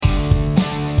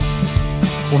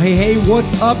Well, hey,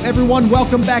 what's up, everyone?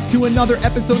 Welcome back to another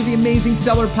episode of the Amazing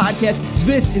Seller Podcast.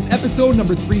 This is episode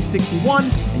number 361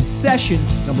 and session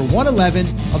number 111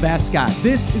 of Ask Scott.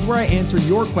 This is where I answer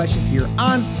your questions here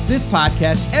on this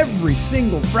podcast every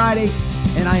single Friday.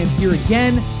 And I am here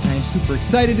again. I am super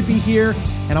excited to be here.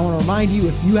 And I want to remind you,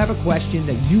 if you have a question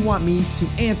that you want me to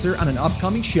answer on an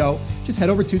upcoming show, just head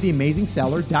over to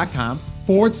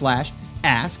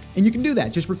theamazingseller.com/ask. And you can do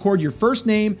that. Just record your first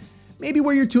name, maybe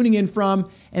where you're tuning in from,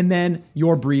 and then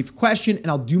your brief question. And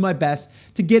I'll do my best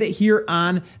to get it here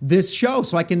on this show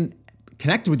so I can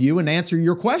connect with you and answer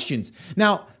your questions.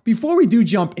 Now, before we do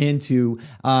jump into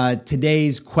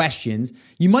today's questions,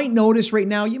 you might notice right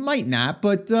now, you might not,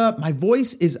 but my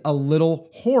voice is a little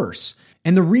hoarse.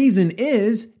 And the reason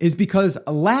is because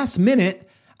last minute,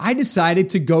 I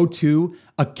decided to go to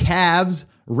a Cavs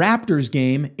Raptors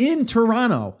game in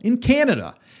Toronto, in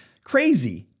Canada.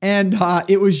 Crazy. And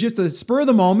it was just a spur of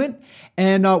the moment.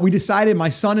 And we decided, my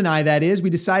son and I,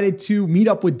 we decided to meet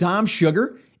up with Dom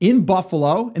Sugar in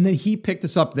Buffalo. And then he picked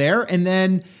us up there. And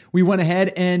then we went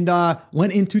ahead and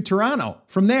went into Toronto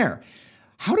from there.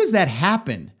 How does that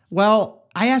happen? Well,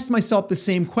 I asked myself the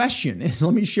same question. And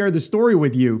let me share the story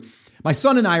with you. My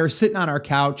son and I are sitting on our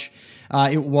couch.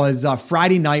 It was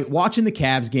Friday night watching the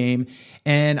Cavs game.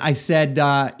 And I said,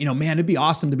 man, it'd be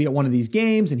awesome to be at one of these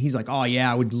games. And he's like, oh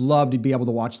yeah, I would love to be able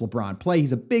to watch LeBron play.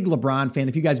 He's a big LeBron fan.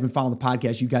 If you guys have been following the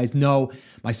podcast, you guys know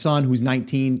my son, who's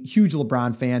 19, huge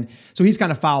LeBron fan. So he's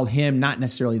kind of followed him, not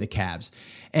necessarily the Cavs.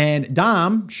 And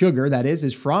Dom Sugar, that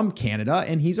is from Canada,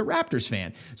 and he's a Raptors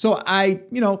fan. So I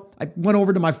went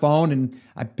over to my phone and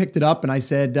I picked it up and I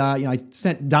said, I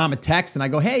sent Dom a text and I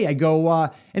go,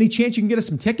 any chance you can get us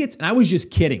some tickets? And I was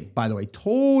just kidding, by the way,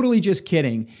 totally just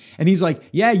kidding. And he's like,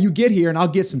 yeah, you get here and I'll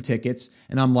get some tickets.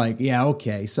 And I'm like, yeah,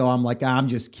 okay. So I'm like, I'm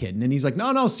just kidding. And he's like,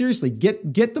 no, seriously,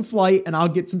 get the flight and I'll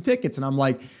get some tickets. And I'm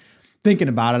like, thinking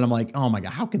about it, I'm like, oh my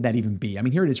God, how could that even be? I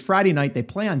mean, here it is Friday night. They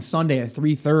play on Sunday at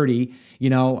 3:30.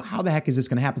 How the heck is this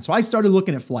going to happen? So I started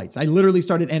looking at flights. I literally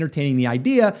started entertaining the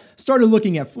idea, started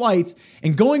looking at flights,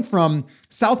 and going from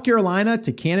South Carolina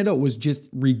to Canada was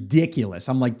just ridiculous.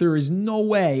 I'm like, there is no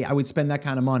way I would spend that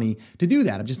kind of money to do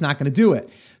that. I'm just not going to do it.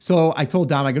 So I told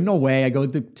Dom, I go, no way. I go,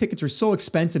 the tickets are so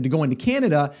expensive to go into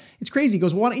Canada. It's crazy. He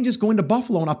goes, well, why don't you just go into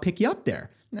Buffalo and I'll pick you up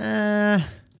there? Nah.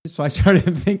 So I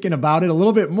started thinking about it a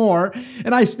little bit more,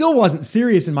 and I still wasn't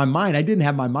serious in my mind. I didn't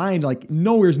have my mind like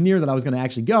nowhere near that I was going to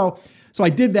actually go. So I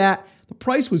did that. The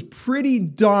price was pretty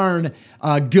darn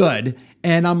good.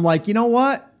 And I'm like, you know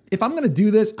what? If I'm going to do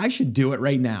this, I should do it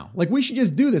right now. Like, we should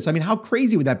just do this. I mean, how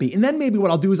crazy would that be? And then maybe what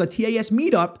I'll do is a TAS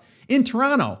meetup in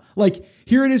Toronto. Like,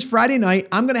 here it is Friday night.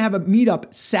 I'm going to have a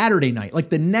meetup Saturday night, like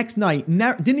the next night.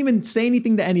 Didn't even say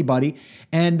anything to anybody.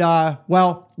 And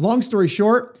long story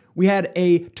short, we had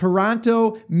a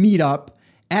Toronto meetup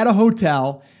at a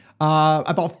hotel.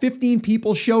 About 15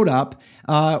 people showed up,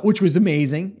 which was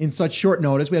amazing in such short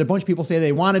notice. We had a bunch of people say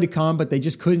they wanted to come, but they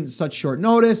just couldn't such short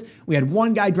notice. We had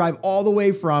one guy drive all the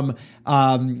way from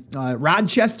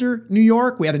Rochester, New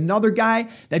York. We had another guy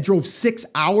that drove 6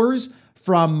 hours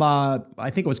from, I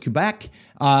think it was Quebec.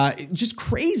 Just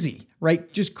crazy,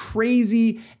 right? Just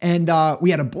crazy. And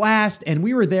we had a blast, and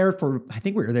we were there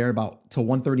about till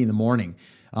 1:30 in the morning.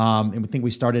 And we think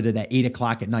we started it at 8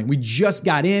 o'clock at night. We just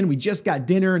got in, we just got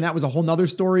dinner, and that was a whole nother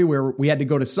story where we had to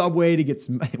go to Subway to get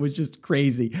some, it was just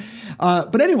crazy.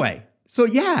 But anyway, so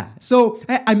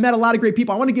I met a lot of great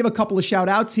people. I want to give a couple of shout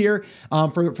outs here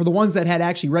for the ones that had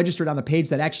actually registered on the page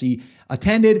that actually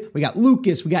attended. We got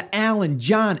Lucas, we got Alan,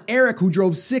 John, Eric, who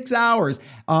drove 6 hours,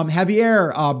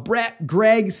 Javier, Brett,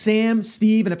 Greg, Sam,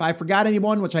 Steve. And if I forgot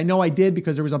anyone, which I know I did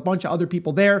because there was a bunch of other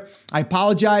people there, I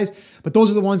apologize. But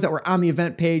those are the ones that were on the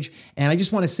event page. And I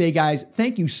just want to say, guys,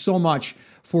 thank you so much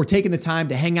for taking the time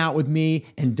to hang out with me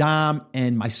and Dom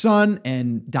and my son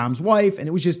and Dom's wife. And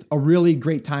it was just a really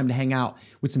great time to hang out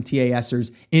with some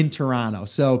TASers in Toronto.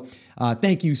 So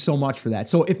thank you so much for that.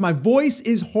 So if my voice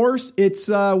is hoarse, it's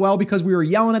because we were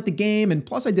yelling at the game. And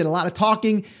plus I did a lot of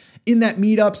talking in that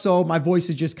meetup, so my voice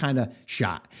is just kind of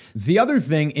shot. The other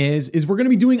thing is we're going to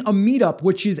be doing a meetup,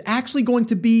 which is actually going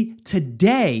to be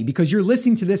today because you're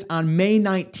listening to this on May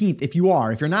 19th. If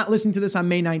you're not listening to this on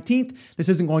May 19th, this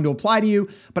isn't going to apply to you,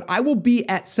 but I will be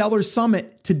at Seller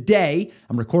Summit today.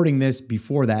 I'm recording this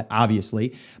before that,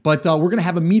 obviously, but we're going to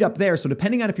have a meetup there. So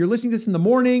depending on if you're listening to this in the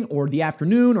morning or the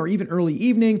afternoon or even early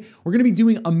evening, we're going to be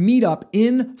doing a meetup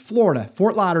in Florida,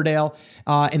 Fort Lauderdale,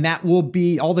 and that will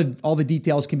be, all the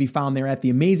details can be found there at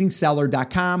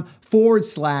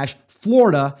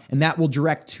theamazingseller.com/Florida, and that will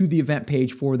direct to the event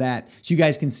page for that. So you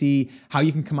guys can see how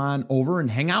you can come on over and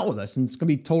hang out with us. And it's going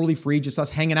to be totally free, just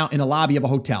us hanging out in a lobby of a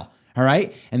hotel. All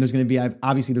right. And there's going to be,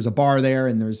 obviously there's a bar there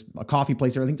and there's a coffee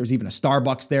place there. I think there's even a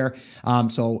Starbucks there.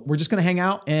 So we're just going to hang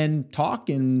out and talk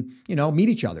and, meet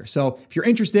each other. So if you're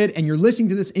interested and you're listening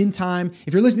to this in time,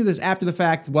 if you're listening to this after the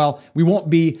fact, well, we won't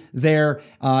be there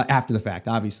after the fact,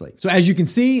 obviously. So as you can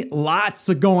see, lots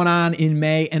going on in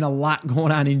May and a lot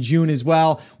going on in June as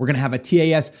well. We're going to have a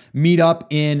TAS meetup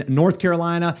in North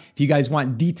Carolina. If you guys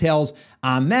want details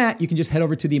on that, you can just head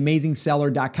over to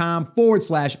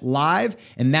theamazingseller.com/live,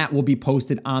 and that will be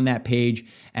posted on that page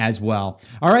as well.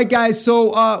 All right, guys. So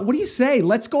what do you say?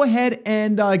 Let's go ahead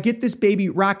and get this baby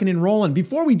rocking and rolling.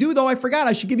 Before we do, though, I forgot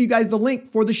I should give you guys the link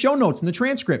for the show notes and the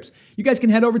transcripts. You guys can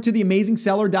head over to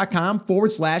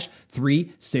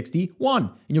theamazingseller.com/361, and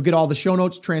you'll get all the show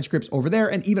notes, transcripts over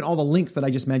there, and even all the links that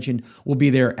I just mentioned will be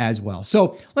there as well.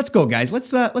 So let's go, guys.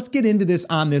 Let's get into this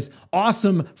on this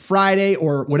awesome Friday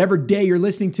or whatever day you're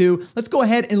listening to. Let's go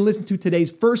ahead and listen to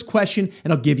today's first question,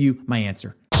 and I'll give you my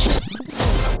answer.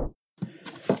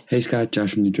 Hey, Scott,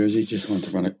 Josh from New Jersey. Just wanted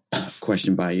to run a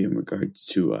question by you in regards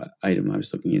to an item I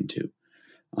was looking into.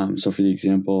 So for the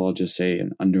example, I'll just say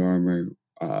an Under Armour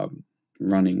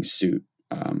running suit,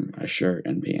 a shirt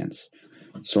and pants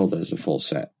sold as a full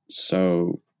set.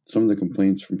 So some of the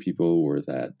complaints from people were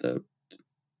that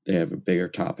they have a bigger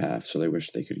top half, so they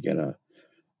wish they could get a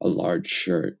large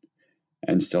shirt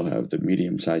and still have the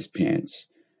medium-sized pants,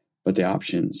 but the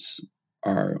options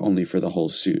are only for the whole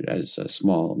suit as a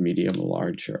small, medium,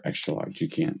 large, or extra large. You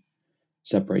can't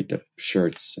separate the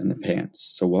shirts and the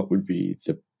pants. So what would be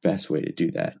the best way to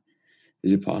do that?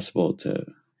 Is it possible to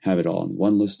have it all in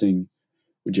one listing?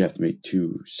 Would you have to make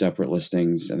two separate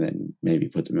listings and then maybe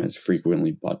put them as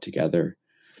frequently bought together?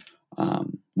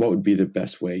 What would be the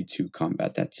best way to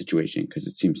combat that situation? Because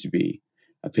it seems to be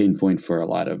a pain point for a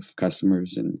lot of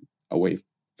customers and a way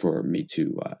for me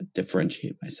to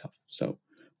differentiate myself. So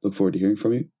look forward to hearing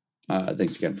from you.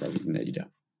 Thanks again for everything that you do.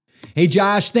 Hey,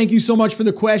 Josh, thank you so much for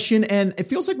the question. And it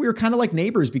feels like we were kind of like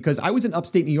neighbors because I was in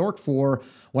upstate New York for,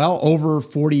 over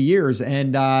 40 years.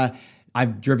 And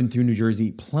I've driven through New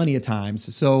Jersey plenty of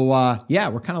times. So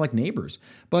we're kind of like neighbors.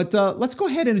 But let's go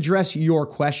ahead and address your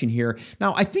question here.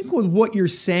 Now, I think what you're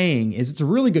saying is it's a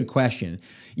really good question.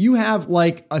 You have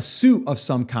like a suit of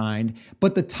some kind,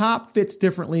 but the top fits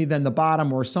differently than the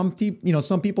bottom, or some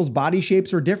people's body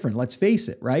shapes are different. Let's face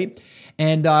it, right?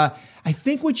 And I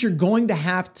think what you're going to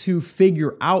have to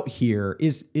figure out here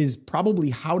is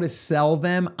probably how to sell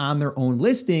them on their own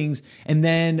listings and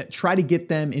then try to get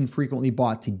them infrequently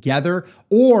bought together,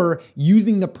 or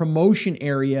using the promotion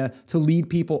area to lead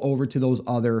people over to those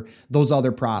other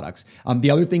products. The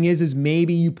other thing is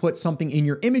maybe you put something in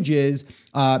your images,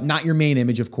 not your main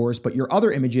image, of course, but your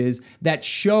other images that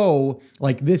show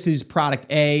like this is product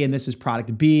A and this is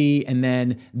product B, and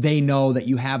then they know that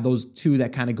you have those two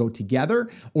that kind of go together,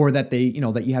 or that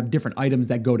that you have different items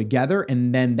that go together,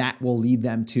 and then that will lead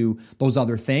them to those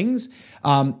other things.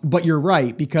 But you're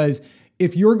right, because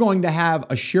if you're going to have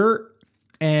a shirt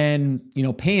and,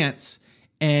 pants,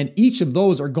 and each of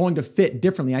those are going to fit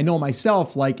differently. I know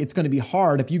myself, like it's going to be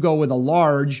hard if you go with a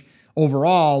large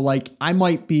overall, like I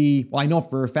might be, I know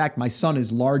for a fact my son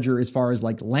is larger as far as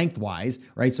like lengthwise,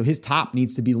 right? So his top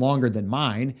needs to be longer than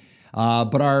mine.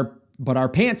 But our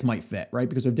pants might fit, right?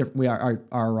 Because of different,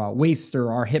 our waists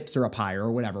or our hips are up higher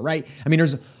or whatever, right? I mean,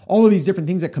 there's all of these different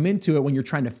things that come into it when you're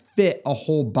trying to fit a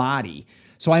whole body.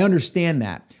 So I understand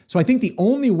that. So I think the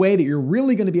only way that you're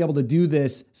really going to be able to do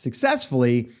this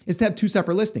successfully is to have two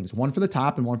separate listings, one for the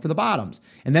top and one for the bottoms.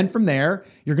 And then from there,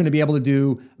 you're going to be able to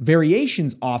do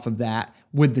variations off of that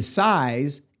with the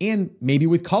size and maybe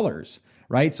with colors,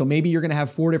 right? So maybe you're going to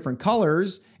have 4 different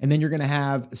colors, and then you're going to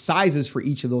have sizes for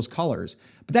each of those colors.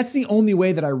 But that's the only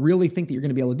way that I really think that you're going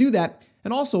to be able to do that.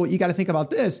 And also, you got to think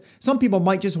about this. Some people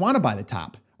might just want to buy the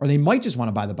top, or they might just want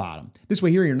to buy the bottom. This way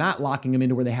here, you're not locking them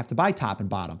into where they have to buy top and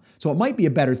bottom. So it might be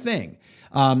a better thing.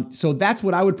 So that's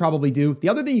what I would probably do. The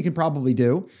other thing you can probably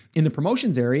do in the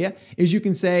promotions area is you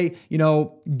can say,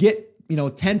 get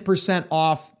 10%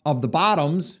 off of the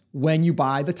bottoms when you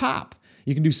buy the top.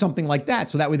 You can do something like that.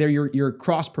 So that way there you're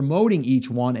cross-promoting each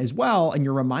one as well, and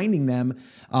you're reminding them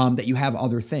that you have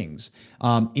other things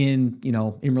in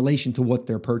relation to what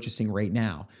they're purchasing right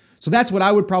now. So that's what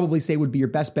I would probably say would be your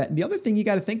best bet. And the other thing you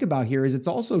got to think about here is it's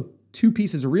also 2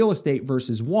 pieces of real estate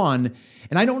versus 1.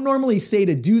 And I don't normally say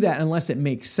to do that unless it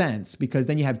makes sense, because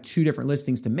then you have 2 different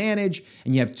listings to manage,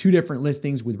 and you have 2 different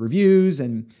listings with reviews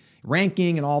and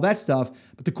ranking and all that stuff.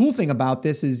 But the cool thing about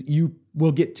this is you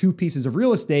will get 2 pieces of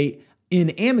real estate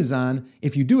in Amazon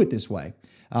if you do it this way.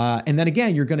 And then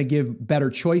again, you're going to give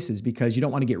better choices, because you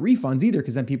don't want to get refunds either,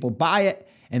 because then people buy it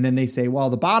and then they say, well,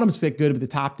 the bottoms fit good, but the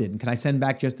top didn't. Can I send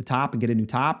back just the top and get a new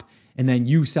top? And then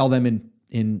you sell them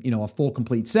in a full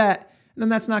complete set, and then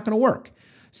that's not going to work.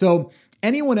 So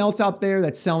anyone else out there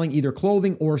that's selling either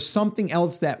clothing or something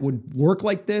else that would work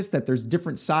like this, that there's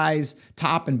different size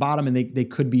top and bottom, and they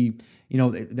could be,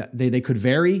 they could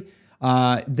vary,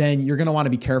 then you're going to want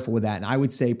to be careful with that. And I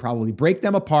would say probably break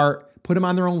them apart, put them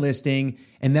on their own listing,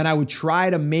 and then I would try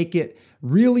to make it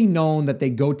really known that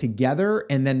they go together,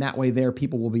 and then that way there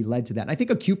people will be led to that. And I think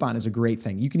a coupon is a great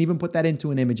thing. You can even put that into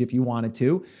an image if you wanted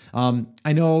to.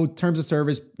 I know terms of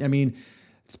service,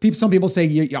 some people say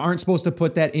you aren't supposed to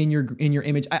put that in your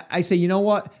image. I say, you know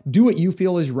what? Do what you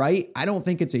feel is right. I don't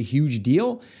think it's a huge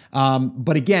deal.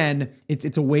 But again,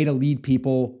 it's a way to lead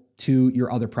people to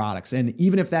your other products. And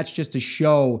even if that's just to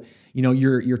show,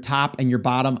 your top and your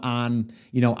bottom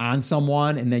on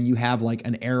someone, and then you have like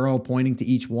an arrow pointing to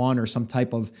each one or some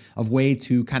type of way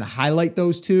to kind of highlight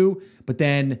those two, but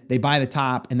then they buy the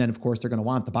top, and then of course they're going to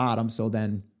want the bottom. So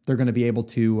then they're going to be able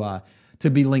to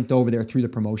be linked over there through the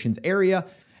promotions area.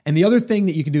 And the other thing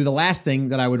that you can do, the last thing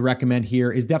that I would recommend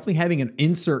here, is definitely having an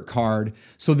insert card.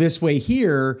 So this way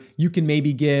here, you can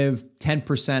maybe give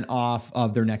 10% off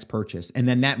of their next purchase. And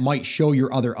then that might show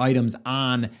your other items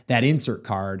on that insert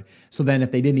card. So then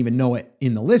if they didn't even know it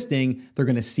in the listing, they're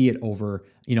going to see it over,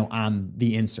 on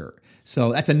the insert.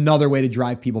 So that's another way to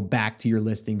drive people back to your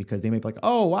listing, because they may be like,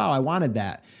 oh, wow, I wanted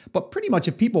that. But pretty much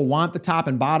if people want the top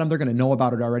and bottom, they're going to know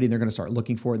about it already. And they're going to start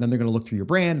looking for it. Then they're going to look through your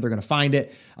brand. They're going to find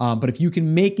it. But if you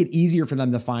can make it easier for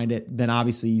them to find it, then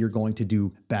obviously you're going to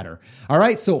do better. All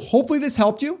right. So hopefully this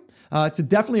helped you. It's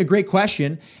definitely a great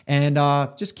question, and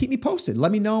just keep me posted.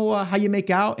 Let me know how you make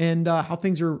out and how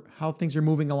things are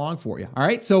moving along for you. All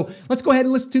right. So let's go ahead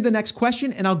and listen to the next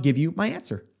question, and I'll give you my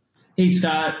answer. Hey,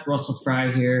 Scott, Russell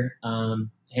Fry here.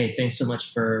 Hey, thanks so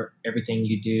much for everything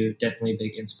you do. Definitely a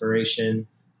big inspiration.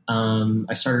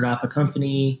 I started off a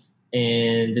company,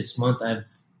 and this month I've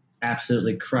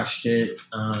absolutely crushed it.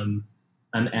 I'm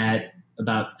at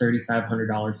about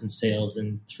 $3,500 in sales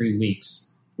in 3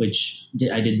 weeks, which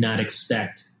I did not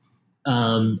expect.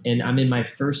 And I'm in my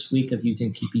first week of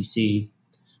using PPC,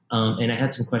 and I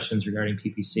had some questions regarding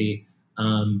PPC.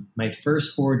 My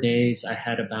first 4 days, I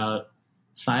had about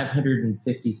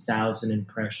 550,000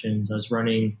 impressions. I was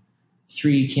running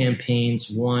 3 campaigns,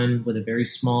 one with a very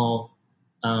small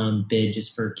bid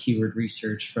just for keyword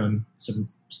research from some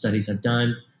studies I've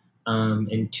done,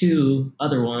 and 2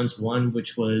 other ones, one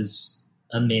which was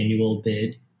a manual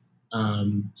bid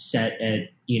set at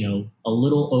a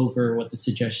little over what the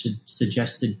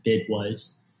suggested bid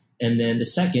was, and then the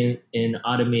second, an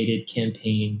automated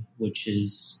campaign, which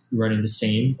is running the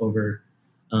same over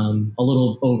a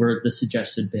little over the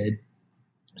suggested bid.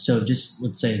 So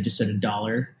let's say just at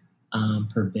 $1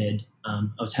 per bid. I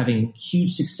was having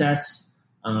huge success,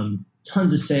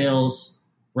 tons of sales,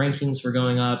 rankings were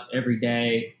going up every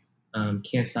day.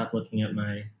 Can't stop looking at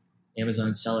my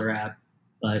Amazon seller app.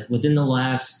 But within the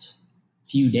last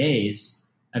few days,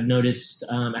 I've noticed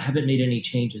I haven't made any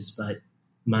changes, but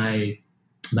my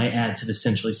ads have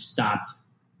essentially stopped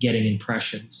getting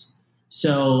impressions.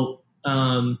 So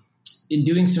in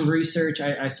doing some research,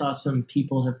 I saw some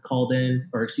people have called in,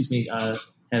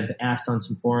 have asked on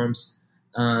some forums,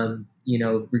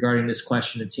 regarding this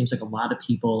question. It seems like a lot of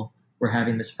people were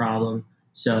having this problem.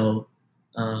 So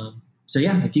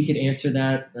yeah, if you could answer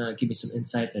that, give me some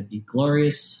insight, that'd be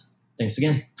glorious. Thanks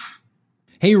again.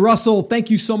 Hey, Russell, thank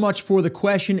you so much for the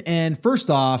question. And first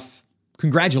off,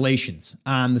 congratulations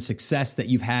on the success that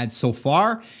you've had so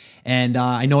far. And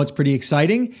I know it's pretty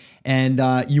exciting. And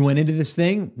you went into this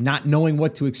thing not knowing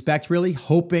what to expect, really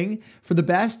hoping for the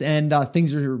best, and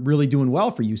things are really doing well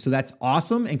for you. So that's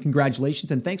awesome, and congratulations,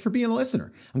 and thanks for being a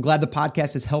listener. I'm glad the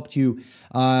podcast has helped you,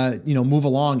 move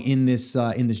along in this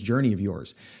journey of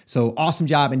yours. So awesome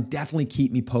job, and definitely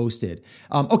keep me posted.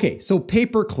 Okay, so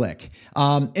pay-per-click,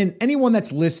 and anyone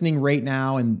that's listening right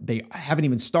now and they haven't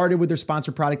even started with their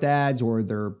sponsored product ads or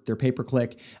their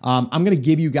pay-per-click, I'm going to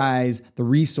give you guys the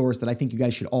resource that I think you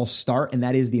guys should all start, and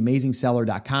that is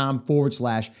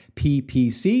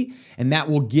theamazingseller.com/PPC. And that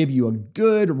will give you a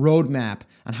good roadmap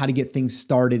on how to get things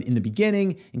started in the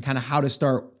beginning and kind of how to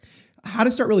start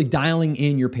really dialing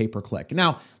in your pay-per-click.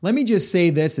 Now, let me just say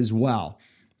this as well.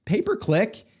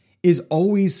 Pay-per-click is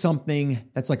always something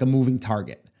that's like a moving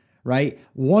target, right?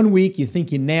 1 week you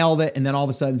think you nailed it, and then all of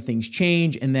a sudden things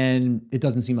change, and then it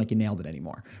doesn't seem like you nailed it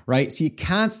anymore, right? So you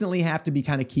constantly have to be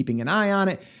kind of keeping an eye on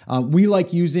it. We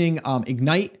like using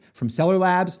Ignite from Seller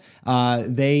Labs.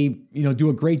 They, do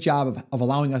a great job of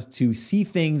allowing us to see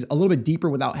things a little bit deeper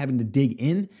without having to dig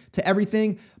in to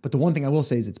everything. But the one thing I will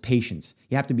say is it's patience.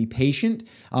 You have to be patient.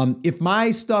 If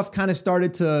my stuff kind of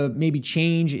started to maybe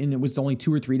change and it was only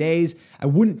 2 or 3 days, I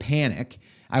wouldn't panic.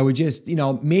 I would just,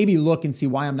 maybe look and see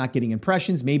why I'm not getting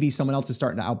impressions. Maybe someone else is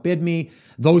starting to outbid me,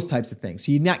 those types of things.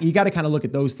 So you got to kind of look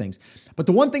at those things. But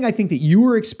the one thing I think that you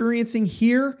were experiencing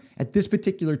here at this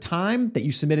particular time that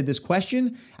you submitted this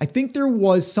question, I think there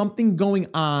was something going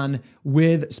on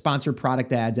with sponsored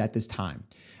product ads at this time.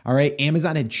 All right.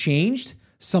 Amazon had changed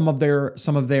some of their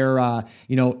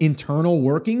internal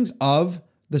workings of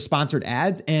the sponsored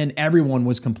ads, and everyone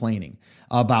was complaining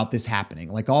about this happening.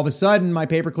 Like all of a sudden my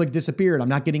pay-per-click disappeared. I'm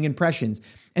not getting impressions.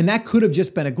 And that could have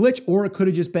just been a glitch, or it could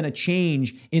have just been a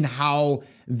change in how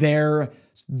they're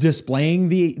displaying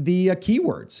the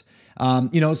keywords.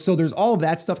 So there's all of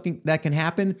that stuff that can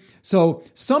happen. So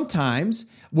sometimes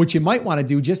what you might want to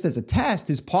do just as a test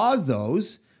is pause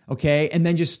those, okay, and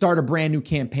then just start a brand new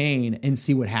campaign and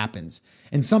see what happens.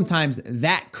 And sometimes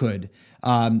that could,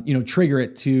 trigger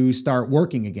it to start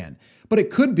working again. But it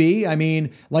could be,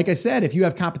 like I said, if you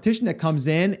have competition that comes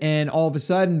in and all of a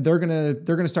sudden they're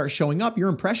gonna start showing up, your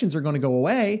impressions are going to go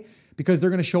away because they're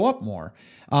going to show up more.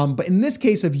 But in this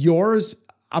case of yours,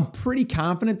 I'm pretty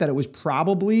confident that it was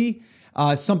probably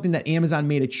something that Amazon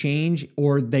made a change,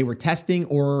 or they were testing,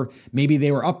 or maybe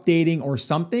they were updating or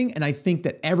something. And I think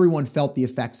that everyone felt the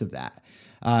effects of that.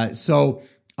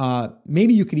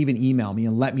 Maybe you could even email me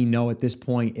and let me know at this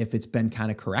point if it's been kind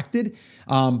of corrected.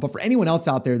 But for anyone else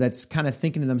out there that's kind of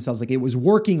thinking to themselves, like, it was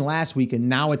working last week and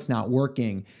now it's not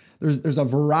working, there's a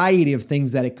variety of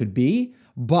things that it could be,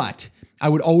 but I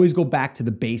would always go back to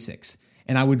the basics.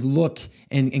 And I would look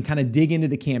and kind of dig into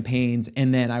the campaigns.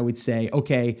 And then I would say,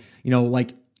 okay,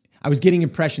 I was getting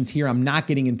impressions here. I'm not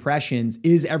getting impressions.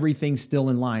 Is everything still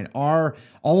in line? Are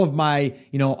all of my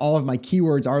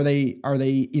keywords, are they,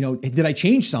 did I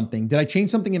change something? Did I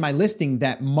change something in my listing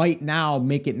that might now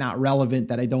make it not relevant,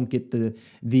 that I don't get did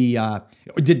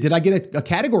I get a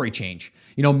category change?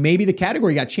 Maybe the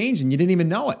category got changed and you didn't even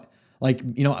know it.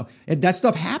 That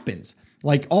stuff happens.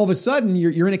 Like all of a sudden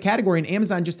you're in a category and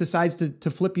Amazon just decides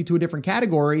to flip you to a different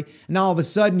category. And now all of a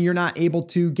sudden you're not able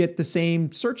to get the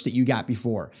same search that you got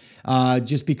before.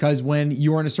 Just because when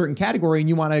you are in a certain category and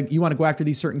you want to go after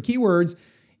these certain keywords,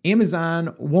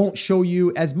 Amazon won't show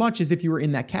you as much as if you were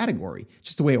in that category. It's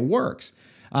just the way it works.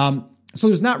 So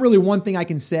there's not really one thing I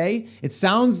can say. It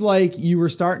sounds like you were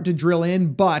starting to drill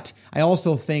in, but I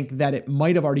also think that it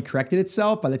might have already corrected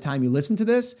itself by the time you listen to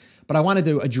this. But I wanted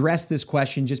to address this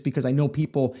question just because I know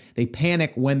people, they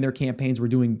panic when their campaigns were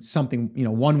doing something,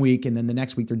 1 week, and then the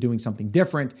next week they're doing something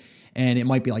different, and it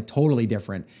might be like totally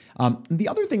different. The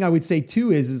other thing I would say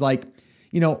too is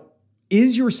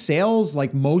is your sales,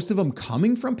 like most of them,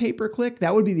 coming from pay-per-click?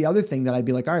 That would be the other thing that I'd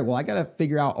be like, all right, well, I got to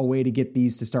figure out a way to get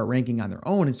these to start ranking on their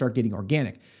own and start getting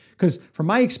organic. Because from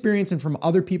my experience and from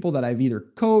other people that I've either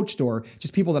coached or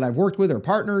just people that I've worked with or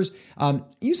partners,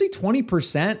 usually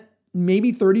 20%,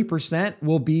 maybe 30%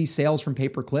 will be sales from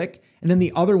pay-per-click, and then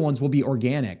the other ones will be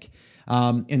organic.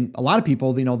 And a lot of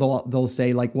people, they'll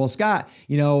say like, well, Scott,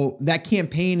 that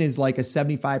campaign is like a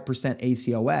 75%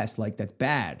 ACOS, like that's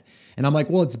bad. And I'm like,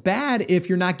 well, it's bad if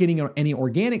you're not getting any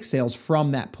organic sales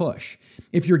from that push.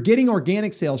 If you're getting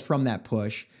organic sales from that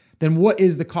push, then what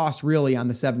is the cost really on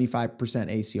the 75%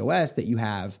 ACOS that you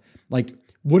have? Like,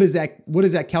 what does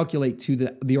that calculate to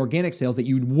the organic sales that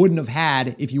you wouldn't have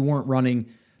had if you weren't running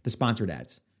the sponsored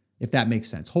ads? If that makes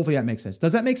sense. Hopefully that makes sense.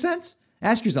 Does that make sense?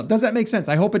 Ask yourself, does that make sense?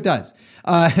 I hope it does.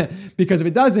 Because if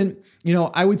it doesn't,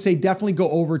 I would say definitely go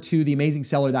over to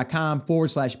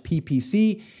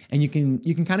theamazingseller.com/PPC, and you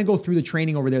can kind of go through the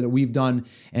training over there that we've done.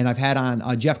 And I've had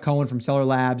on Jeff Cohen from Seller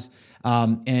Labs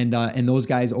and those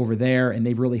guys over there, and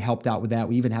they've really helped out with that.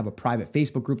 We even have a private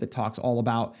Facebook group that talks all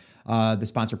about the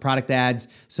sponsored product ads.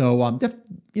 So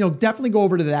definitely go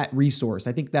over to that resource.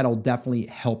 I think that'll definitely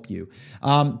help you.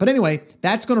 But anyway,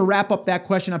 that's going to wrap up that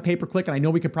question on pay-per-click. And I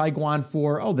know we could probably go on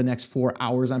for the next 4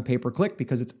 hours on pay-per-click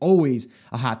because it's always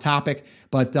a hot topic.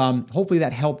 But hopefully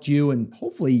that helped you, and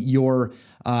hopefully your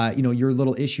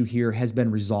little issue here has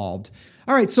been resolved.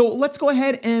 All right, so let's go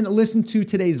ahead and listen to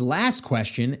today's last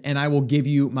question, and I will give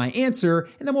you my answer,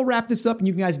 and then we'll wrap this up, and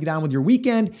you guys get on with your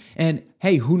weekend. And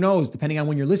hey, who knows? Depending on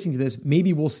when you're listening to this,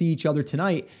 maybe we'll see each other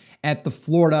tonight at the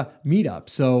Florida meetup.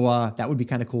 So that would be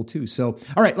kind of cool too. So,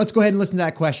 all right, let's go ahead and listen to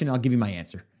that question. I'll give you my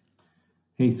answer.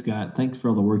 Hey, Scott, thanks for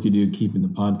all the work you do keeping the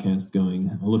podcast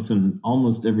going. I listen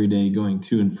almost every day going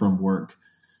to and from work.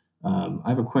 I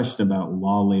have a question about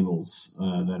law labels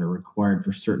that are required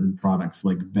for certain products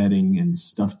like bedding and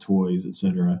stuffed toys,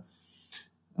 etc.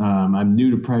 I'm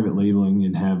new to private labeling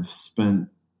and have spent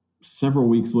several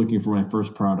weeks looking for my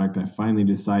first product. I finally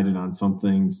decided on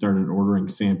something, started ordering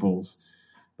samples,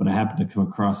 but I happened to come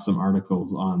across some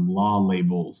articles on law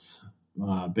labels.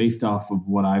 Based off of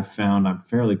what I've found, I'm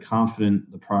fairly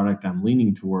confident the product I'm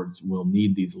leaning towards will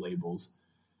need these labels.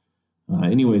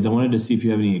 Anyways, I wanted to see if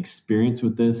you have any experience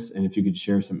with this and if you could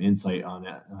share some insight on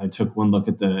it. I took one look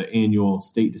at the annual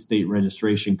state-to-state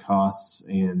registration costs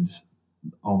and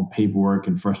all the paperwork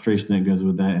and frustration that goes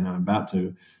with that, and I'm about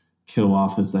to kill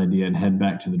off this idea and head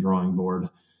back to the drawing board.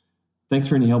 Thanks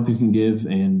for any help you can give,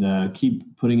 and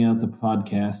keep putting out the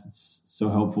podcast. It's so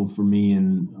helpful for me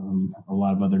and a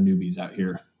lot of other newbies out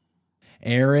here.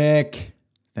 Eric,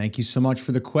 thank you so much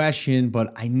for the question,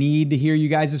 but I need to hear you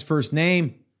guys' first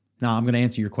name. No, I'm going to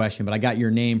answer your question, but I got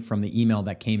your name from the email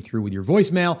that came through with your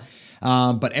voicemail.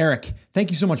 But Eric,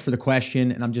 thank you so much for the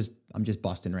question, and I'm just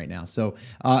busting right now. So,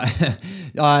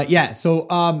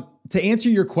 to answer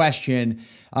your question,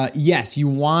 yes, you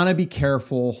want to be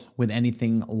careful with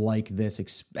anything like this,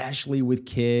 especially with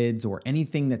kids or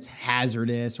anything that's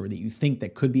hazardous or that you think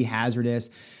that could be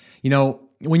hazardous. You know,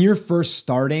 when you're first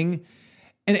starting,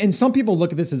 and some people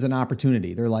look at this as an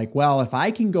opportunity. They're like, well, if I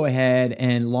can go ahead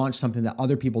and launch something that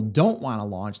other people don't want to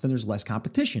launch, then there's less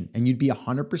competition. And you'd be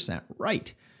 100%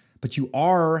 right. But you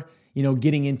are,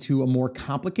 getting into a more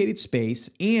complicated space,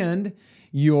 and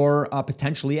you're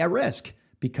potentially at risk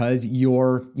because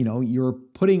you're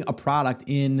putting a product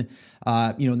in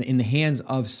the hands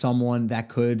of someone that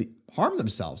could harm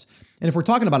themselves. And if we're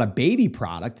talking about a baby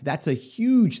product, that's a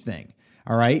huge thing.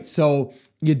 All right. So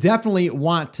you definitely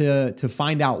want to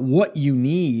find out what you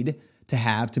need to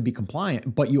have to be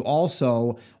compliant, but you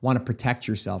also want to protect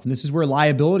yourself. And this is where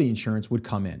liability insurance would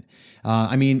come in.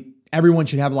 Everyone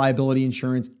should have liability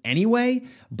insurance anyway,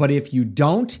 but if you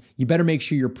don't, you better make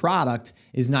sure your product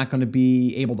is not going to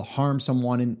be able to harm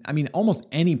someone. And almost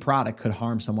any product could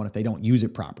harm someone if they don't use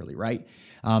it properly, right?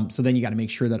 So then you got to make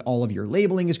sure that all of your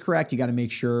labeling is correct. You got to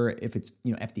make sure if it's,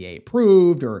 FDA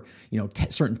approved or,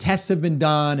 certain tests have been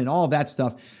done and all of that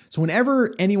stuff. So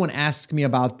whenever anyone asks me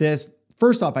about this,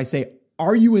 first off, I say,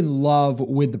 are you in love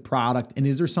with the product? And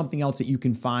is there something else that you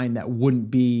can find that wouldn't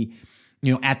be,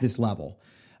 at this level?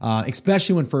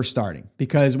 Especially when first starting,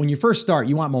 because when you first start,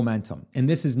 you want momentum, and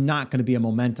this is not going to be a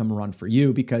momentum run for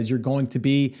you because you're going to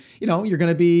be,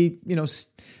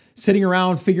 sitting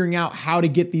around figuring out how to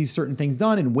get these certain things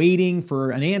done and waiting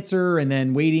for an answer and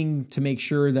then waiting to make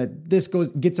sure that this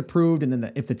gets approved. And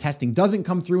then if the testing doesn't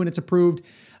come through and it's approved,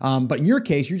 but in your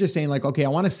case, you're just saying like, okay, I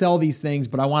want to sell these things,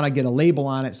 but I want to get a label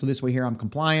on it. So this way here I'm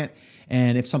compliant.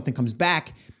 And if something comes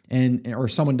back or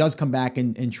someone does come back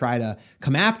and try to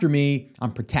come after me,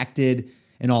 I'm protected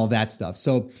and all of that stuff.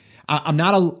 So I'm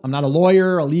not a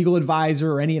lawyer, a legal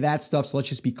advisor, or any of that stuff. So let's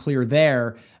just be clear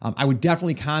there. I would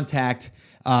definitely contact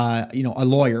a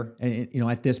lawyer,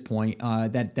 at this point,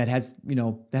 that has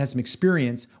some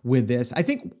experience with this. I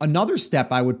think another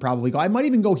step I would probably go, I might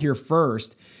even go here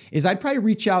first, is I'd probably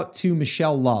reach out to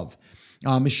Michelle Love.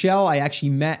 Michelle, I actually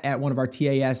met at one of our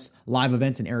TAS live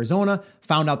events in Arizona,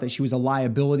 found out that she was a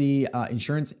liability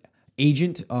insurance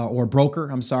agent or broker,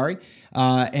 I'm sorry.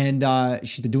 And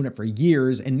she's been doing it for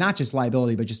years, and not just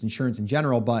liability, but just insurance in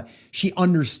general. But she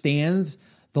understands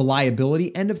the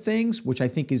liability end of things, which I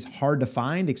think is hard to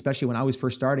find, especially when I was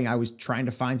first starting. I was trying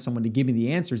to find someone to give me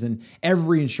the answers, and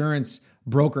every insurance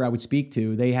broker I would speak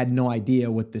to, they had no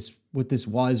idea what this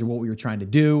was or what we were trying to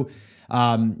do.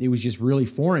 It was just really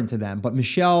foreign to them. But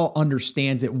Michelle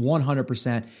understands it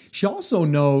 100%. She also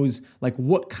knows like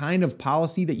what kind of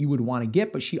policy that you would want to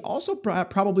get, but she also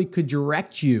probably could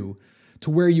direct you to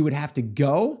where you would have to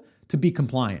go to be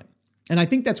compliant. And I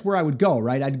think that's where I would go,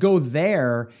 right? I'd go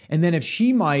there. And then if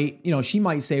she might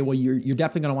say, well, you're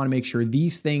definitely going to want to make sure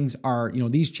these things are,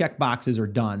 these check boxes are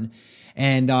done.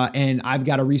 And I've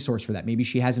got a resource for that. Maybe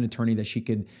she has an attorney that she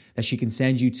can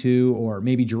send you to, or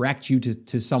maybe direct you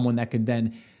to someone that could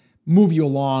then move you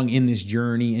along in this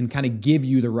journey and kind of give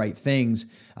you the right things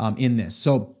in this.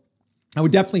 So I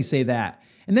would definitely say that.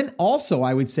 And then also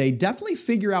I would say definitely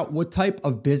figure out what type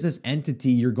of business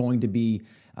entity you're going to be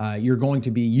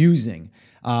using.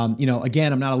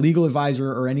 Again, I'm not a legal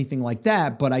advisor or anything like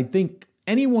that, but I think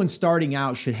anyone starting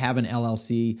out should have an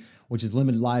LLC, which is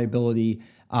limited liability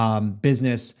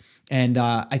business. And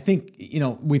I think,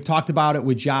 we've talked about it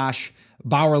with Josh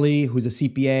Bowerly, who's a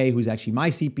CPA, who's actually my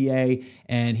CPA,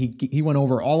 and he went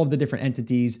over all of the different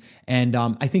entities. And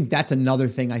I think that's another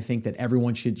thing I think that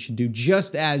everyone should do,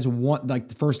 just as one, like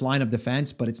the first line of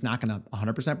defense, but it's not going to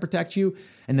 100% protect you.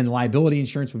 And then liability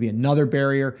insurance would be another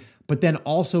barrier. But then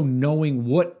also knowing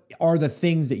what are the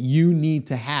things that you need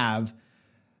to have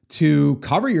to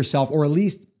cover yourself, or at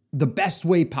least the best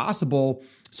way possible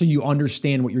so you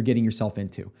understand what you're getting yourself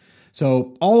into.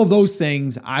 So all of those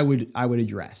things I would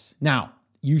address. Now,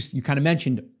 you kind of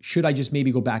mentioned, should I just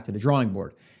maybe go back to the drawing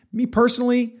board? Me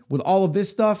personally, with all of this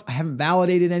stuff, I haven't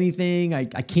validated anything. I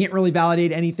can't really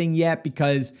validate anything yet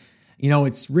because,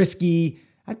 it's risky.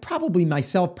 I'd probably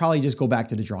just go back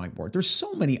to the drawing board. There's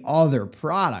so many other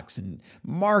products and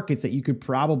markets that you could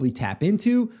probably tap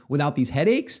into without these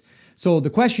headaches. So the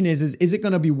question is it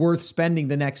going to be worth spending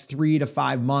the next 3 to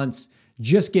 5 months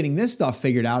just getting this stuff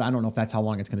figured out? I don't know if that's how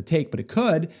long it's going to take, but it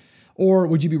could. Or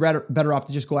would you be better off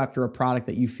to just go after a product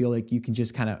that you feel like you can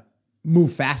just kind of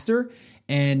move faster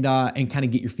and kind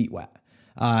of get your feet wet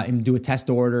and do a test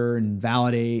order and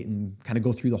validate and kind of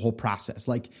go through the whole process?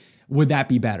 Like, would that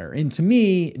be better? And to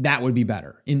me, that would be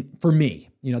better. And for me,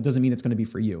 it doesn't mean it's going to be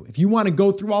for you. If you want to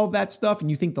go through all of that stuff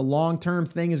and you think the long-term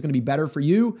thing is going to be better for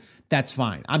you, that's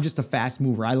fine. I'm just a fast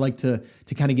mover. I like to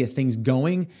kind of get things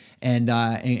going and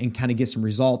kind of get some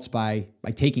results by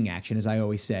taking action, as I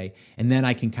always say. And then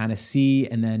I can kind of see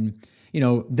and then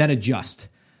adjust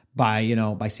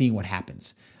by seeing what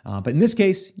happens. But in this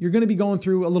case, you're going to be going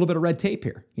through a little bit of red tape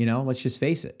here. Let's just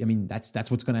face it. I mean, that's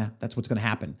what's going to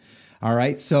happen. All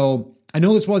right. So I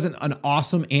know this wasn't an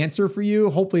awesome answer for you.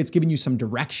 Hopefully it's giving you some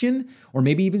direction or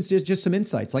maybe even just some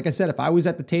insights. Like I said, if I was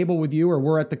at the table with you or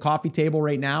we're at the coffee table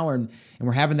right now and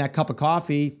we're having that cup of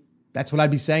coffee, that's what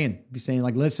I'd be saying. I'd be saying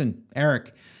like, listen,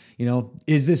 Eric,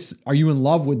 are you in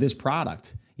love with this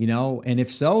product? And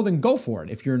if so, then go for it.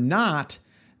 If you're not,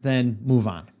 then move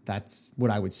on. That's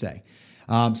what I would say.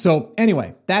 So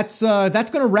anyway, that's going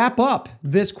to wrap up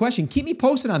this question. Keep me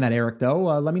posted on that, Eric, though.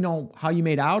 Let me know how you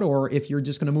made out or if you're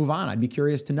just going to move on. I'd be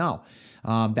curious to know.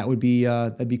 That'd be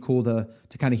cool to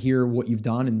kind of hear what you've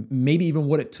done and maybe even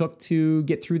what it took to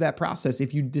get through that process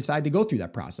if you decide to go through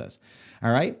that process.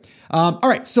 All right. All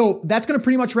right. So that's going to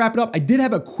pretty much wrap it up. I did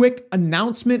have a quick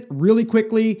announcement really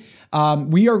quickly.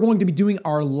 We are going to be doing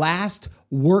our last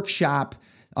workshop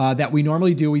that we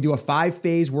normally do. We do a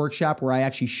 5-phase workshop where I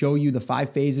actually show you the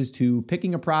 5 phases to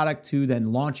picking a product to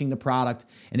then launching the product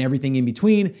and everything in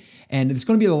between. And it's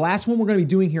going to be the last one we're going to be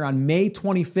doing here on May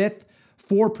 25th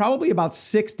for probably about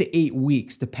 6 to 8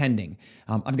 weeks, depending.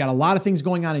 I've got a lot of things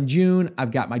going on in June.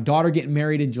 I've got my daughter getting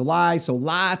married in July, so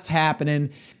lots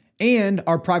happening. And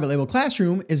our private label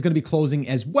classroom is going to be closing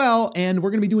as well. And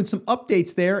we're going to be doing some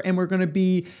updates there. And we're going to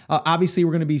be, obviously,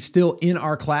 we're going to be still in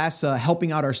our class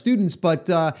helping out our students. But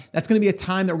that's going to be a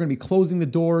time that we're going to be closing the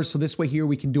doors. So this way here,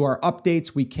 we can do our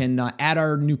updates. We can add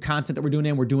our new content that we're doing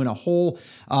in. We're doing a whole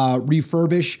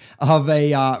refurbish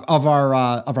of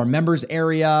our members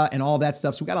area and all that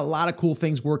stuff. So we got a lot of cool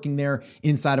things working there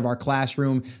inside of our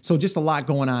classroom. So just a lot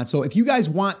going on. So if you guys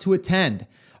want to attend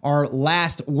our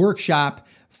last workshop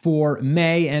for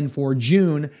May and for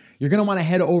June, you're going to want to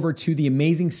head over to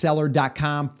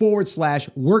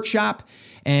theamazingseller.com/workshop.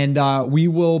 And we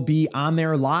will be on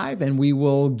there live and we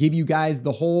will give you guys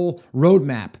the whole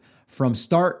roadmap from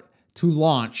start to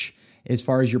launch as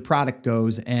far as your product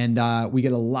goes. And we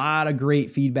get a lot of great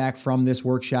feedback from this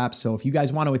workshop. So if you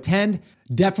guys want to attend,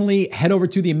 definitely head over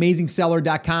to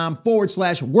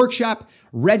theamazingseller.com/workshop,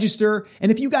 register. And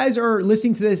if you guys are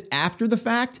listening to this after the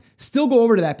fact, still go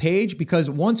over to that page because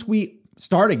once we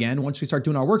start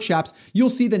doing our workshops, you'll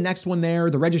see the next one there,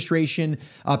 the registration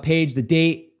page, the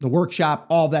date, the workshop,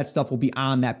 all that stuff will be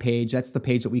on that page. That's the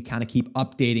page that we kind of keep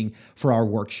updating for our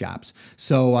workshops.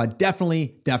 So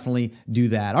definitely do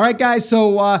that. All right, guys.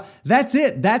 So that's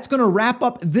it. That's going to wrap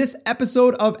up this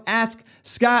episode of Ask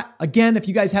Scott. Again, if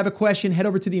you guys have a question, head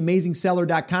over to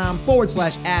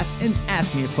theamazingseller.com/ask and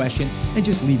ask me a question and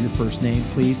just leave your first name,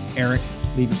 please. Eric,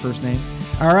 leave your first name.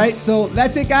 All right, so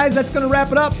that's it, guys. That's going to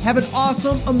wrap it up. Have an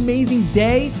awesome, amazing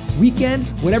day, weekend,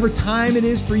 whatever time it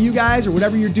is for you guys or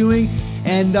whatever you're doing.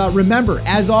 And remember,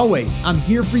 as always, I'm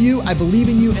here for you. I believe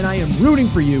in you and I am rooting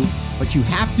for you. But you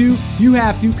have to.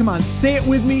 Come on, say it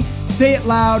with me. Say it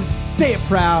loud. Say it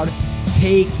proud.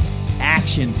 Take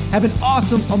action. Have an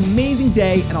awesome, amazing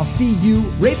day. And I'll see you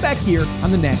right back here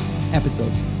on the next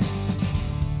episode.